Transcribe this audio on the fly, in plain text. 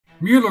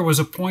Müller was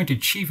appointed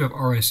chief of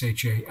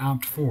RSHA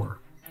Amt IV,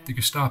 the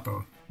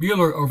Gestapo.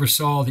 Müller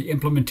oversaw the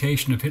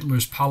implementation of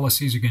Hitler's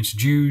policies against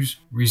Jews,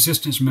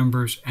 resistance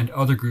members, and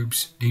other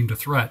groups deemed a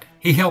threat.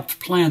 He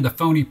helped plan the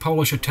phony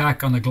Polish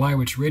attack on the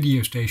Gleiwitz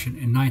radio station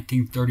in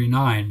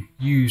 1939,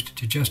 used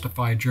to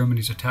justify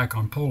Germany's attack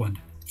on Poland.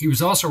 He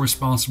was also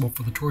responsible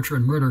for the torture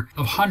and murder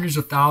of hundreds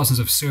of thousands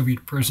of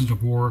Soviet prisoners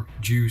of war,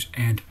 Jews,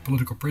 and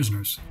political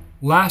prisoners.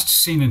 Last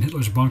seen in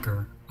Hitler's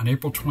bunker on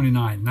April 29,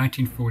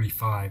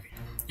 1945,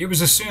 it was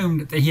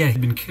assumed that he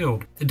had been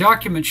killed. The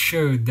documents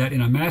showed that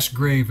in a mass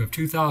grave of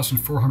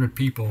 2,400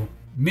 people,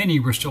 many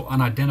were still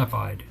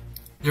unidentified.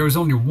 There was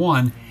only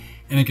one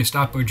in a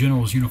Gestapo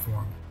general's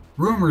uniform.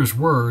 Rumors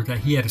were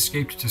that he had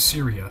escaped to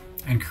Syria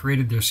and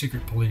created their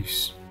secret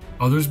police.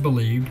 Others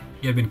believed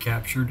he had been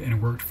captured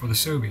and worked for the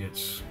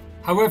Soviets.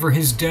 However,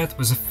 his death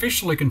was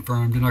officially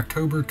confirmed in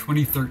October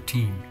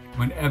 2013,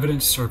 when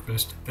evidence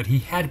surfaced that he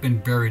had been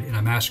buried in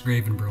a mass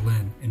grave in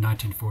Berlin in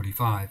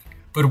 1945.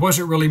 But was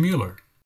it really Müller?